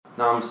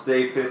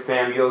Namaste Fit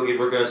Fam Yogis.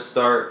 We're going to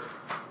start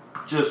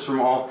just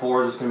from all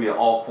fours. It's going to be an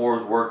all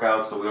fours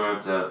workout, so we don't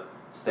have to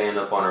stand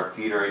up on our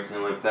feet or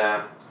anything like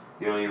that.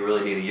 You don't even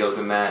really need a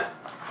yoga mat,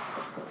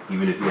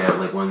 even if you have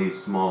like one of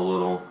these small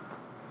little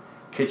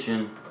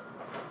kitchen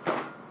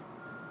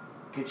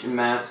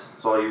mats.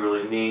 That's all you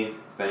really need.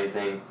 If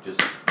anything,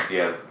 just if you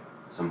have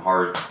some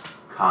hard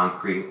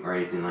concrete or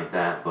anything like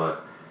that.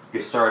 But you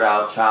start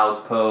out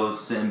child's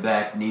pose, sitting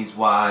back, knees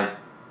wide.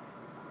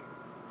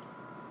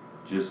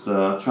 Just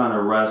trying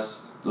to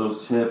rest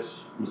those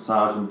hips,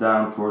 massage them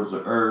down towards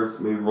the earth.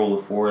 Maybe roll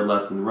the forward,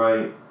 left and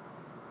right.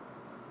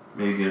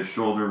 Maybe get a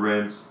shoulder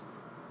rinse.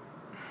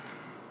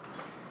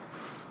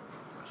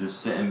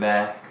 Just sitting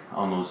back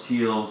on those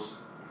heels.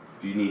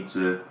 If you need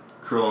to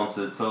curl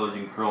onto the toes,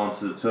 you can curl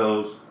onto the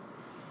toes.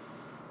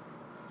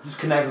 Just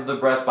connect with the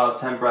breath, about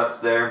 10 breaths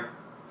there.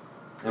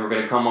 Then we're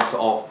going to come up to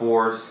all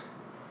fours,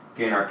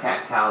 getting our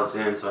cat-cows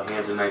in so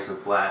hands are nice and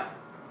flat.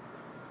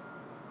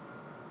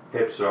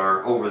 Hips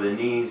are over the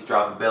knees,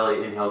 drop the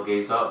belly, inhale,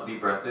 gaze up,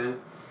 deep breath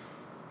in.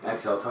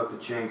 Exhale, tuck the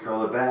chin,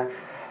 curl it back.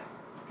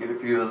 Get a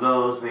few of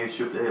those, maybe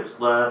shift the hips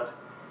left,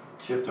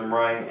 shift them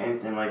right,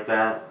 anything like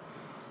that.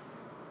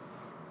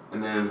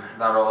 And then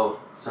that'll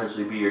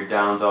essentially be your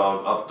down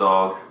dog, up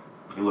dog.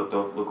 You look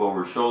over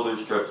your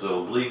shoulders, stretch the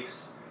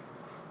obliques,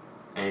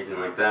 anything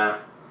like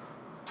that.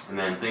 And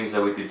then things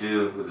that we could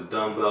do with the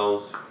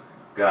dumbbells.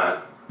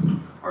 Got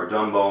our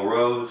dumbbell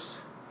rows,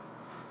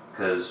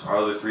 because our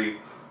other 3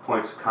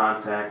 points of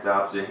contact, the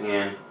opposite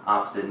hand,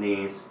 opposite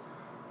knees,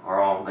 are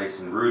all nice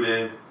and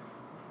rooted,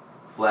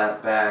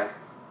 flat back,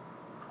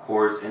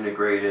 cores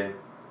integrated.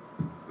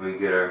 We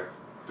get our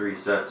 3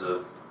 sets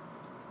of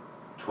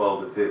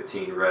 12 to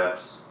 15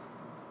 reps.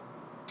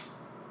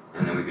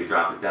 And then we could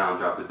drop it down,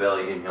 drop the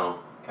belly,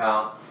 inhale,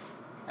 cow,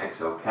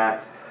 exhale,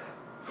 cat.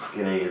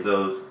 Get any of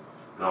those.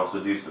 And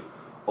also do some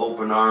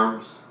open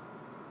arms.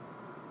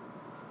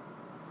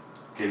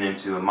 Get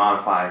into a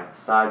modified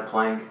side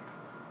plank.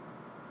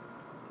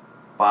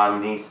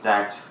 Bottom knee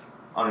stacked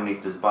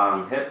underneath this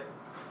bottom hip.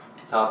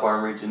 Top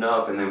arm reaching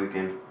up, and then we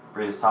can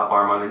bring this top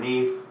arm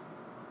underneath.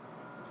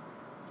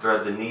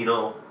 Thread the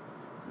needle,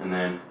 and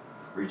then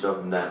reach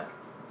up and down.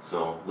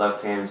 So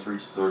left hand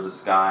reach towards the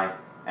sky.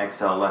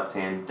 Exhale, left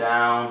hand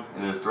down,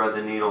 and then thread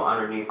the needle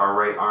underneath our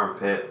right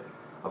armpit,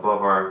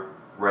 above our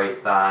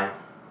right thigh.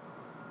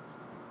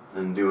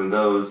 And doing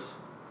those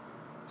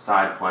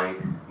side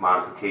plank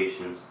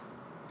modifications.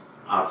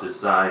 Opposite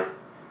side,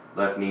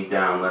 left knee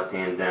down, left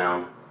hand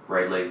down,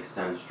 right leg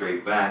extends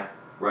straight back,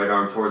 right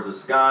arm towards the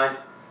sky.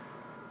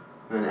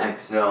 Then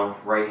exhale,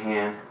 right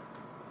hand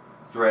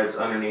threads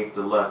underneath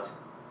the left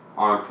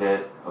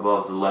armpit,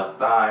 above the left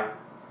thigh.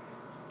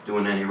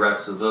 Doing any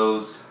reps of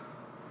those.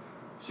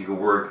 So you can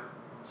work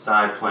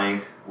side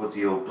plank with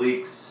the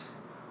obliques,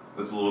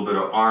 with a little bit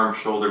of arm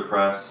shoulder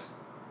press.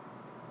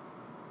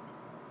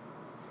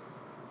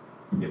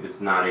 If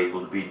it's not able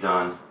to be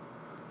done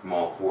from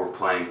all 4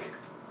 plank,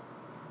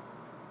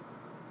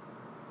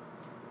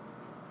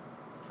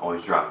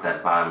 always drop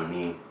that bottom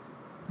knee,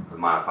 the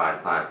modified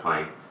side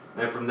plank.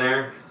 And then from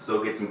there,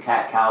 still get some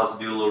cat-cows to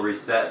do a little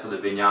reset for the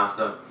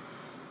vinyasa.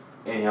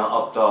 Inhale,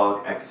 up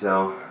dog,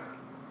 exhale,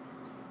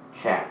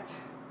 cat.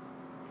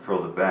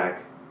 Curl the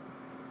back.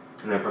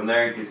 And then from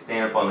there, you can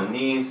stand up on the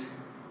knees,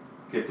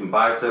 get some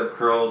bicep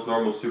curls,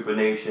 normal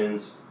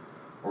supinations,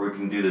 or we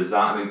can do the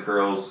Zotman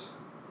curls,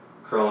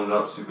 curling it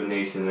up,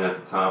 supination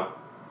at the top,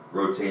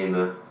 rotating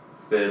the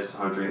fists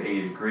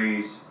 180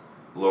 degrees,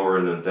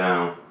 lowering them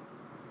down.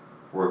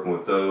 Working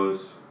with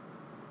those.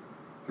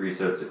 3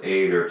 sets of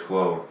 8 or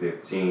 12 or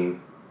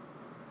 15.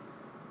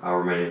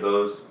 However many of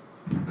those.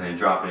 And then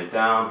dropping it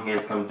down,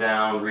 hands come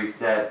down,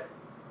 reset,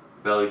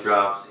 belly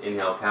drops,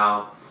 inhale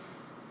cow,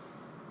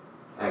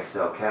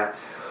 exhale cat.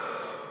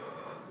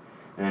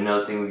 And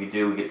another thing we could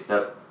do, we could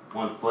step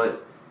 1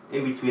 foot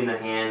in between the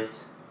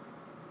hands,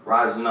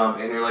 rising up,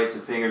 interlace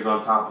the fingers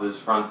on top of this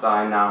front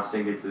thigh, now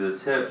sink into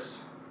this hips,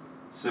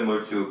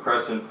 similar to a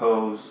crescent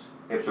pose.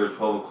 Hips are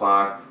 12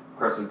 o'clock.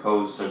 Crescent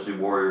pose, essentially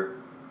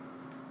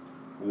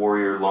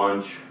warrior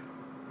lunge,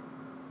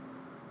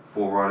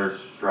 full runner's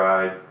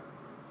stride,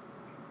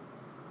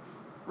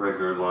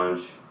 regular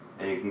lunge.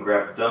 And you can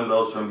grab the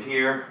dumbbells from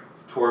here,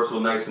 torso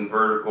nice and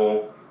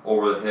vertical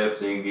over the hips,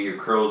 and you can get your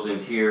curls in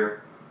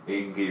here, and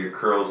you can get your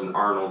curls in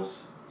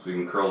Arnold's, so you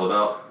can curl it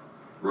up,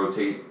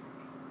 rotate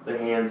the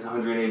hands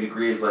 180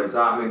 degrees like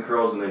Zotman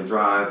curls, and then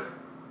drive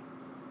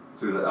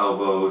through the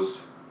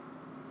elbows,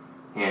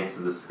 hands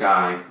to the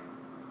sky.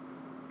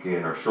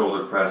 Getting our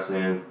shoulder press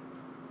in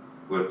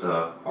with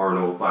the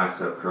Arnold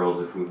bicep curls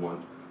if we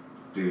want to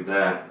do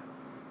that.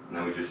 And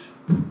then we just,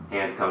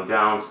 hands come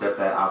down, step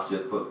that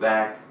opposite foot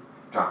back,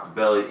 drop the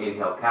belly,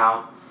 inhale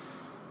cow.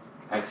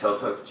 Exhale,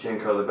 tuck the chin,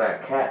 curl the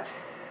back, cat.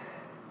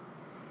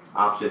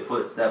 Opposite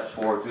foot steps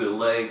forward through the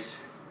legs.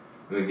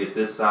 And we get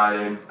this side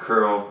in,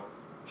 curl,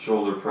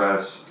 shoulder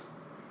press,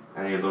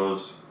 any of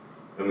those.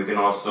 And we can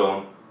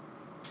also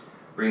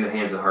bring the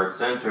hands at heart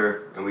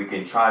center, and we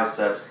can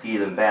tricep ski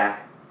them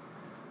back.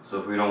 So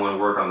if we don't want to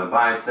work on the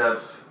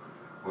biceps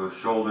or the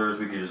shoulders,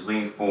 we can just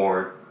lean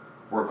forward,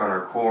 work on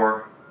our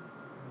core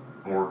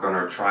and work on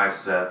our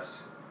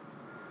triceps,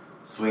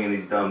 swinging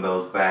these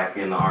dumbbells back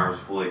in, the arms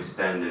fully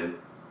extended.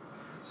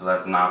 So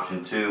that's an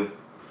option too.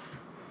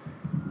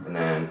 And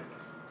then,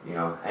 you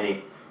know,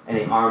 any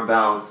arm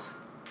balance,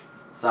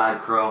 side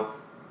crow,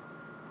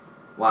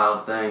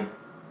 wild thing.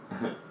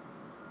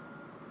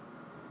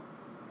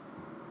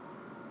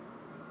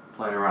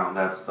 Playing around with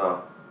that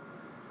stuff.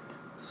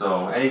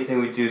 So anything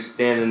we do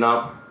standing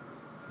up,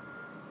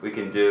 we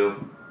can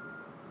do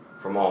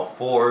from all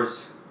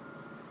fours.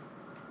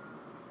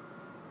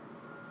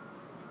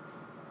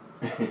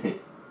 And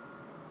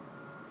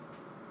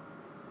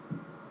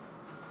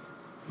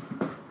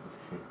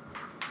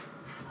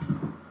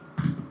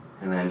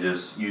then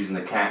just using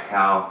the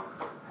cat-cow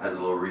as a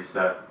little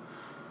reset.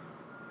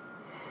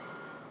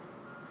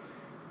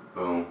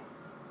 Boom.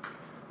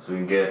 So we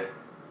can get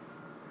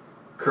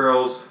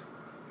curls,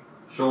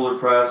 shoulder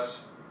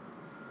press,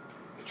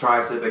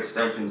 tricep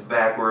extensions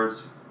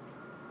backwards,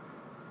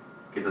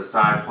 get the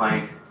side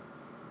plank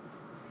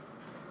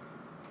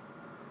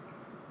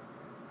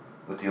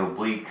with the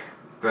oblique,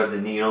 thread the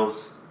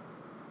needles,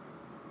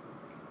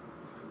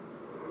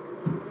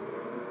 and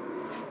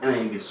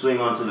then you can swing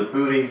onto the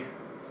booty,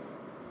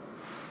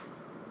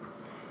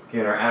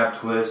 get our ab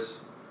twists,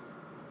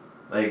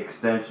 leg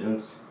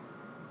extensions,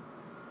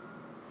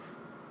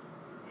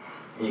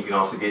 and you can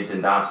also get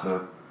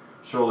Dandasana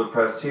shoulder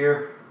press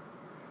here.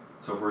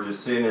 So if we're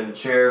just sitting in a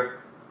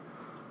chair,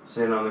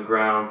 sitting on the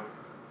ground,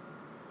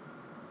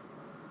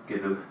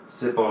 get the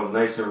sit bones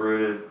nice and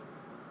rooted,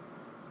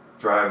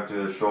 drive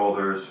through the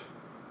shoulders,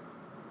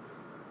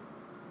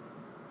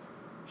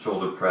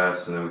 shoulder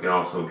press, and then we can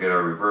also get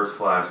our reverse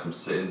flash from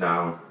sitting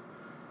down,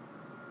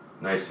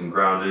 nice and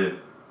grounded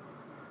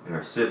in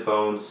our sit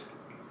bones,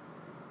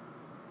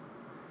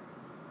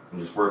 and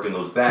just working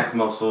those back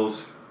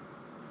muscles,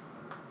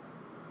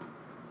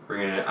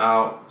 bringing it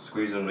out,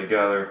 squeezing them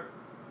together,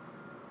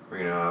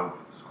 bringing it out,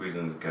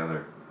 squeezing them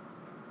together.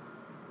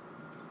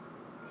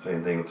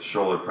 Same thing with the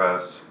shoulder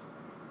press.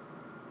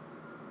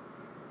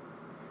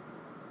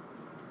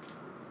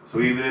 So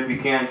even if you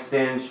can't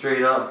stand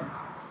straight up,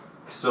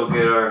 still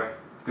get our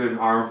good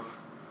arm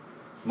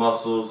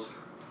muscles,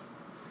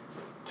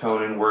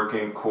 toning,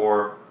 working,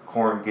 core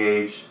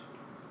engaged,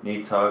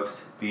 knee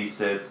tucks,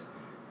 V-sits.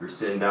 If you're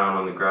sitting down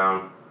on the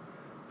ground,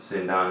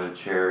 sitting down in a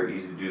chair,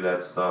 easy to do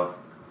that stuff.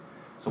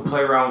 So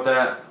play around with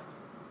that.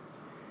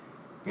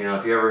 You know,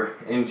 if you're ever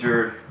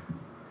injured,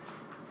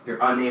 if you're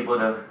unable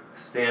to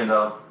stand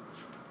up,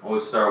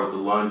 always start with the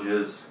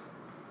lunges,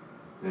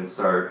 and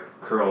start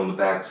curling the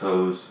back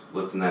toes,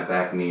 lifting that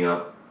back knee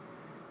up,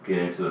 get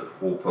into the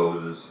full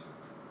poses,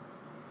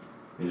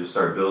 and just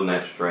start building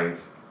that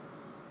strength.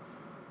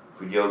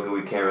 For yoga,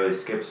 we can't really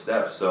skip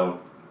steps, so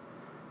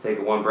take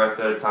it one breath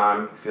at a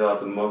time, feel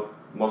out the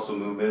muscle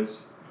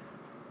movements,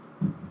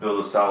 build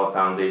a solid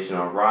foundation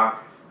on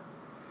rock,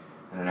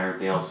 and then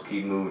everything else will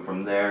keep moving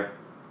from there.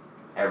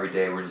 Every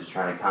day we're just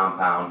trying to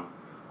compound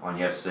on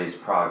yesterday's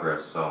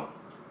progress, so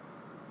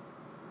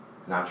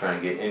not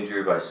trying to get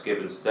injured by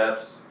skipping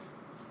steps.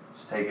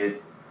 Just take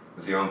it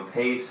with your own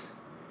pace,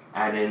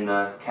 add in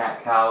the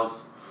cat-cows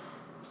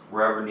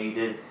wherever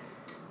needed,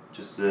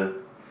 just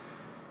to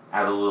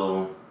add a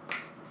little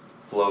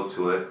flow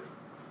to it,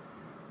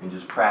 and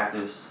just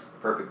practice.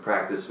 Perfect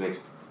practice makes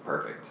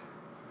perfect.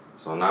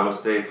 So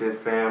namaste, Fit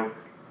Fam.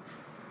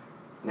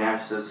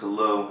 Nash says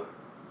hello.